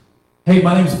Hey,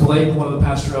 my name is Blake, one of the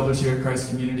pastor elders here at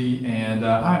Christ Community, and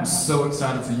I'm so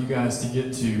excited for you guys to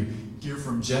get to hear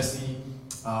from Jesse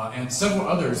and several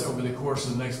others over the course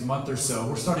of the next month or so.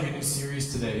 We're starting a new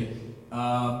series today.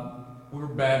 We're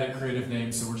bad at creative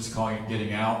names, so we're just calling it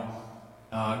Getting Out.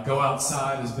 Go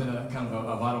Outside has been a kind of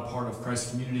a vital part of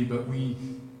Christ Community, but we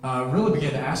really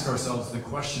began to ask ourselves the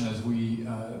question as we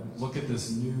look at this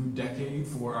new decade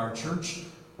for our church.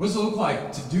 What does it look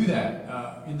like to do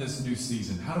that in this new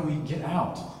season? How do we get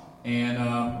out?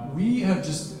 And we have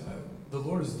just, the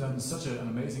Lord has done such an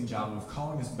amazing job of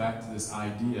calling us back to this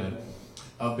idea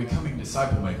of becoming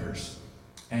disciple makers.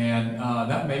 And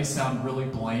that may sound really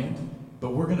bland,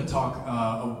 but we're going to talk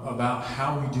about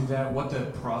how we do that, what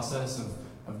the process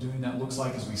of doing that looks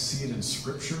like as we see it in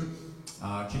Scripture.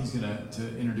 King's going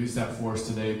to introduce that for us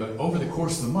today. But over the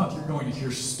course of the month, you're going to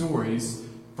hear stories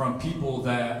from people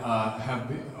that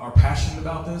are passionate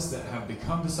about this, that have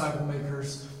become disciple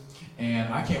makers.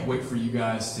 And I can't wait for you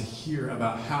guys to hear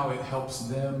about how it helps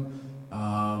them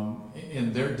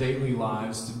in their daily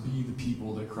lives to be the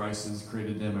people that Christ has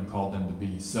created them and called them to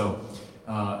be. So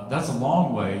that's a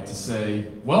long way to say,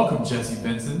 welcome, Jesse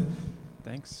Benson.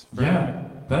 Thanks. Yeah,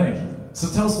 thank you. So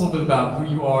tell us a little bit about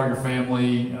who you are, your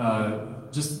family,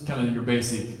 just kind of your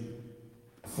basic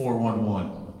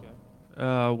 411.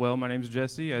 Well, my name is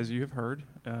Jesse, as you have heard.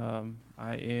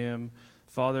 I am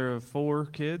father of 4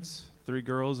 kids, 3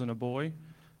 girls and a boy.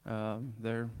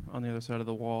 They're on the other side of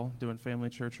the wall doing family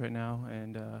church right now,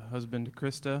 and husband to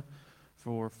Krista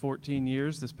for 14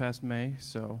 years this past May.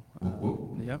 So,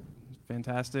 yep,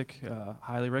 fantastic.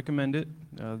 Highly recommend it.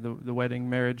 The wedding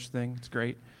marriage thing, it's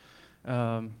great.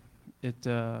 It's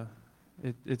a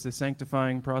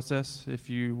sanctifying process. If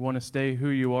you want to stay who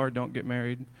you are, don't get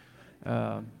married.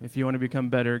 If you want to become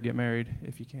better, get married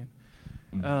if you can.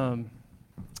 I'm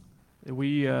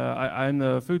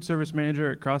the food service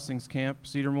manager at Crossings Camp,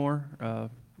 Cedarmore, a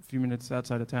few minutes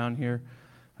outside of town here.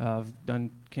 I've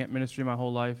done camp ministry my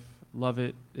whole life. Love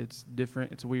it. It's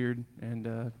different. It's weird,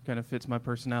 and kind of fits my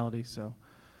personality. So,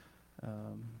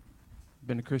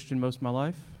 been a Christian most of my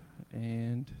life,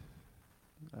 and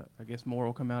I guess more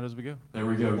will come out as we go. There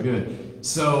we go. Good.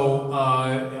 So,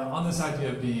 on this idea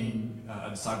of being a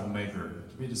disciple maker,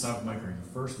 to be a disciple maker,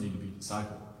 you first need to be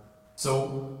discipled.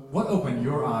 So, what opened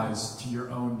your eyes to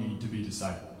your own need to be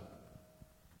discipled?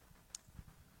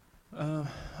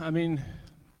 I mean,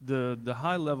 the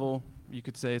high level, you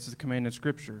could say it's a command in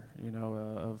Scripture. You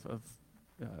know,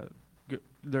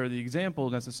 they're the example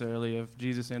necessarily of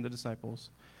Jesus and the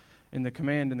disciples, and the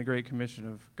command in the Great Commission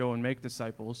of go and make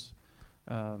disciples.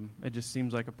 It just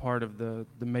seems like a part of the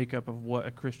makeup of what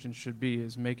a Christian should be,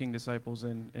 is making disciples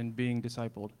and being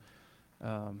discipled.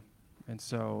 And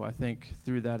so I think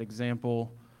through that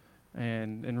example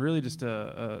and really just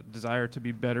a desire to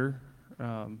be better,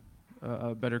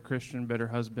 a better Christian, better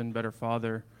husband, better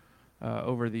father,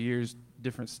 over the years,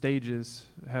 different stages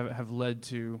have led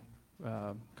to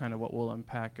kind of what we'll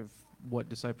unpack of what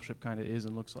discipleship kind of is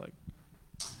and looks like.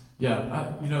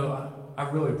 Yeah, I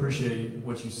really appreciate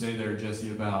what you say there,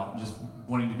 Jesse, about just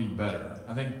wanting to be better.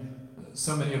 I think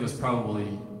so many of us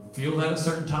probably feel that at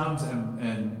certain times,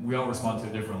 and we all respond to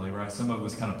it differently, right? Some of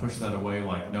us kind of push that away,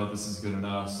 like, no, this is good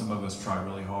enough. Some of us try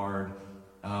really hard.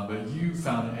 But you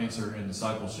found an answer in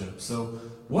discipleship. So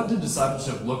what did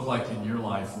discipleship look like in your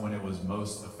life when it was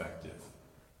most effective?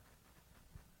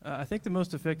 I think the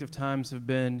most effective times have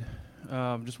been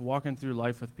just walking through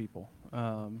life with people.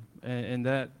 And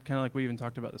that, kind of like we even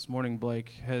talked about this morning, Blake,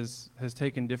 has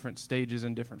taken different stages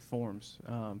and different forms.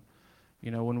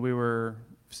 When we were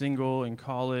single in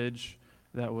college,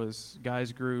 that was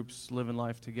guys groups, living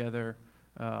life together.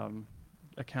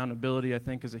 Accountability, I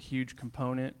think, is a huge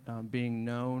component. Being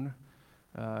known,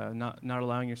 not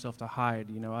allowing yourself to hide.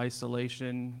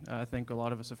 Isolation. I think a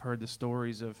lot of us have heard the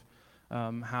stories of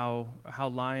how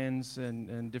lions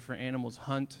and different animals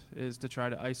hunt, is to try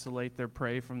to isolate their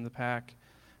prey from the pack.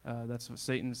 That's what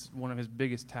Satan's one of his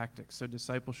biggest tactics. So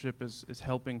discipleship is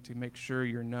helping to make sure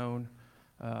you're known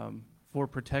for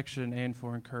protection and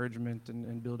for encouragement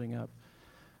and building up.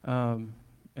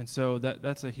 And so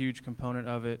that's a huge component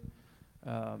of it.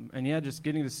 Just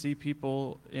getting to see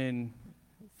people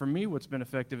for me, what's been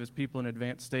effective is people in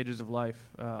advanced stages of life.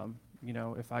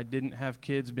 If I didn't have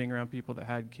kids, being around people that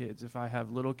had kids. If I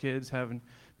have little kids,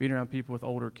 being around people with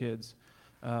older kids.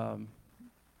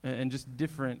 And just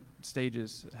different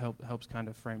stages helps kind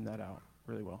of frame that out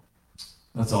really well.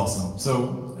 That's awesome.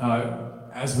 So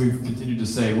as we've continued to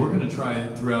say, we're going to try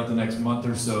throughout the next month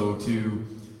or so to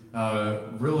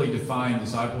really define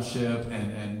discipleship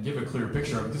and give a clear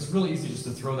picture of it. It's really easy just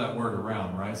to throw that word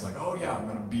around, right? It's like, oh yeah, I'm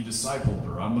going to be discipled,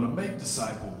 or I'm going to make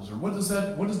disciples, or what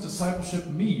does discipleship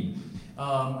mean?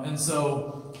 And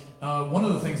so one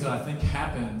of the things that I think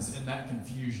happens in that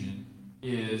confusion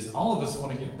is all of us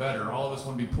want to get better, all of us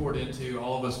want to be poured into,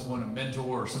 all of us want a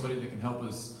mentor or somebody that can help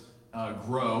us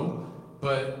grow,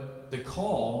 but the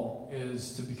call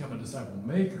is to become a disciple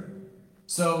maker.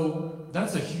 So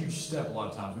that's a huge step a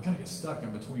lot of times. We kind of get stuck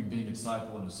in between being a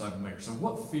disciple and a disciple maker. So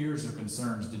what fears or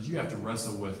concerns did you have to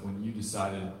wrestle with when you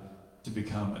decided to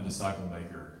become a disciple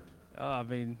maker? I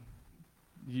mean,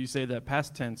 you say that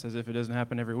past tense as if it doesn't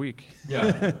happen every week.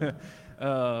 Yeah.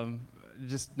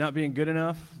 Just not being good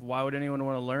enough. Why would anyone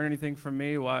want to learn anything from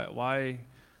me? Why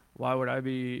would I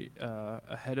be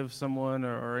ahead of someone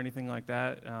or anything like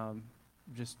that?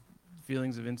 Just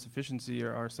feelings of insufficiency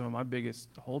are some of my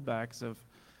biggest holdbacks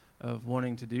of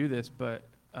wanting to do this. But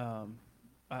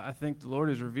I think the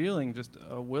Lord is revealing just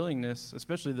a willingness,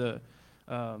 especially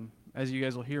as you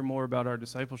guys will hear more about our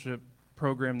discipleship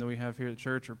program that we have here at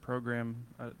church, or program,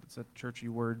 it's a churchy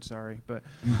word, sorry. But,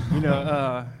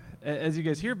 as you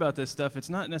guys hear about this stuff, it's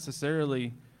not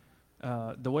necessarily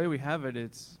the way we have it.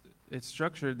 It's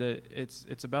structured that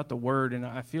it's about the word, and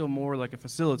I feel more like a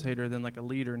facilitator than like a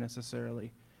leader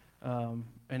necessarily. And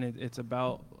it's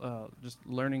about just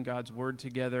learning God's word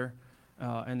together,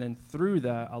 and then through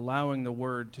that, allowing the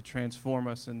word to transform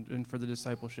us and for the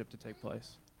discipleship to take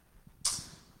place.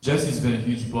 Jesse's been a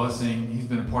huge blessing. He's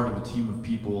been a part of a team of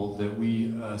people that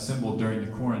we assembled during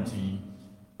the quarantine,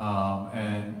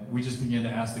 and we just began to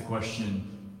ask the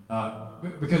question,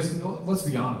 because let's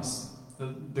be honest,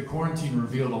 the quarantine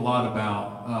revealed a lot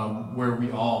about where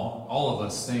we all of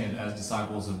us stand as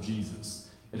disciples of Jesus.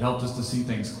 It helped us to see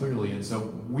things clearly, and so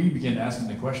we began asking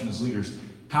the question as leaders,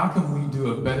 how can we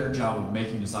do a better job of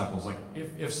making disciples? Like,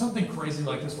 if something crazy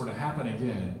like this were to happen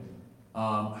again,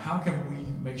 how can we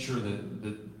make sure that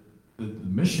the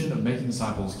mission of making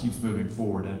disciples keeps moving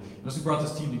forward? And as we brought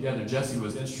this team together, Jesse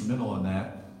was instrumental in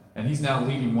that, and he's now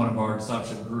leading one of our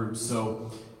discipleship groups.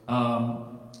 So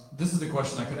this is the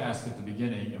question I could ask at the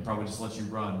beginning and probably just let you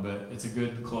run, but it's a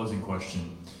good closing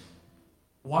question.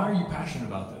 Why are you passionate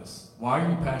about this? Why are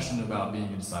you passionate about being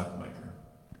a disciple maker?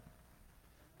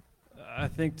 I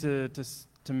think to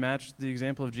match the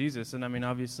example of Jesus, and I mean,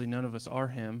 obviously none of us are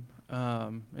him,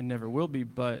 and never will be,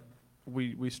 but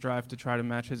we strive to try to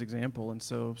match his example. And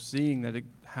so seeing that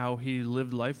how he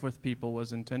lived life with people,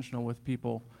 was intentional with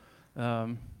people,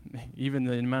 even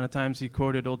the amount of times he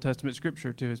quoted Old Testament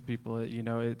scripture to his people,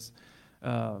 it's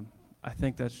I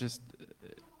think that's just,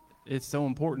 it's so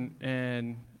important.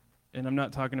 And I'm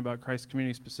not talking about Christ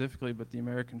Community specifically, but the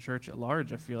American church at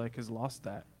large, I feel like, has lost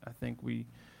that. I think we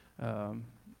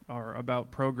are about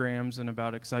programs and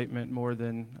about excitement more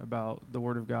than about the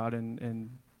Word of God and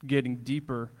getting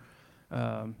deeper.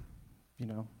 I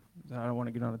don't want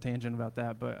to get on a tangent about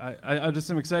that, but I just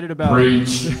am excited about.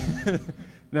 Preach.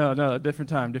 No, different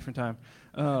time.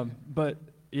 But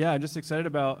yeah, I'm just excited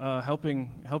about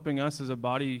helping us as a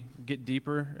body get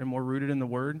deeper and more rooted in the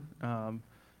Word. I'd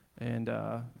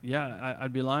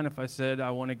be lying if I said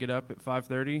I want to get up at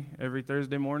 5:30 every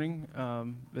Thursday morning.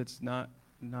 It's not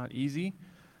easy,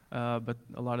 but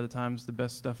a lot of the times the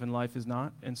best stuff in life is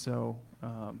not. And so,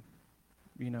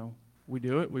 we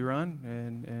do it, we run,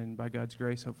 and by God's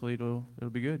grace, hopefully it'll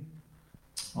be good.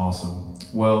 Awesome.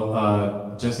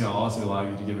 Well, Jesse, I'll also allow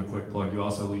you to give a quick plug. You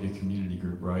also lead a community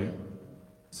group, right?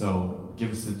 So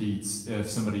give us the deets if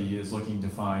somebody is looking to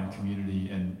find community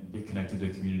and get connected to a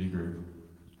community group.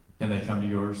 Can they come to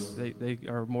yours? They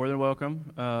are more than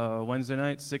welcome. Wednesday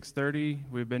night, 6:30.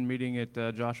 We've been meeting at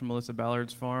Josh and Melissa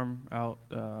Ballard's farm out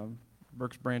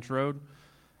Burks Branch Road.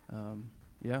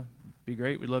 Be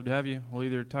great. We'd love to have you. We'll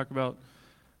either talk about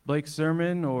Blake's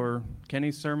sermon or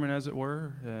Kenny's sermon, as it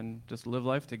were, and just live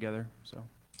life together. So,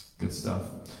 good stuff.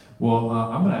 Well,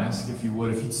 I'm going to ask if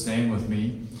you'd stand with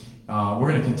me.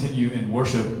 We're going to continue in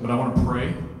worship, but I want to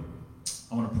pray.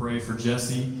 I want to pray for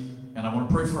Jesse, and I want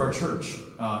to pray for our church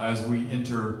as we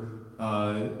enter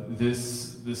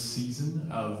this season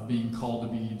of being called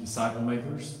to be disciple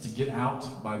makers, to get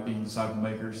out by being disciple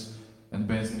makers, and the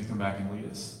band's going to come back and lead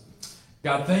us.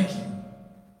 God, thank you.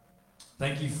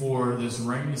 Thank you for this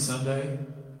rainy Sunday,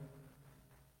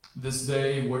 this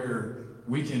day where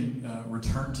we can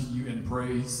return to you in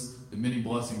praise, the many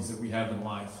blessings that we have in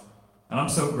life. And I'm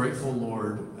so grateful,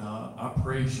 Lord. I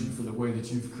praise you for the way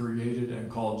that you've created and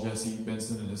called Jesse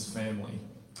Benson and his family.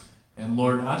 And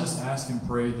Lord, I just ask and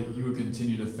pray that you would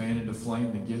continue to fan into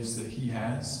flame the gifts that he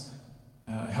has.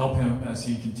 Help him as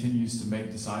he continues to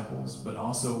make disciples. But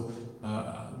also,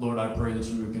 Lord, I pray that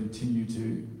you would continue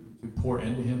to pour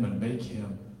into him and make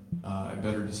him a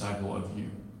better disciple of you.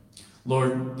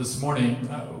 Lord, this morning,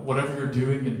 whatever you're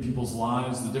doing in people's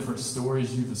lives, the different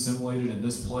stories you've assimilated in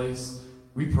this place,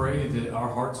 we pray that our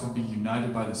hearts would be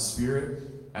united by the Spirit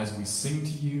as we sing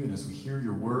to you and as we hear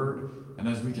your word and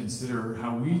as we consider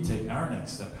how we take our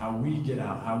next step, how we get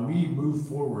out, how we move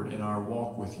forward in our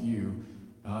walk with you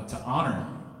to honor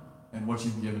you and what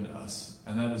you've given to us.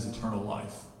 And that is eternal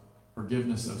life,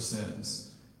 forgiveness of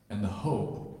sins, and the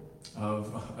hope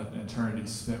of an eternity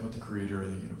spent with the Creator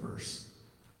of the universe.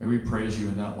 May we praise you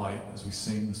in that light as we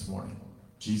sing this morning.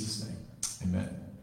 In Jesus' name, amen.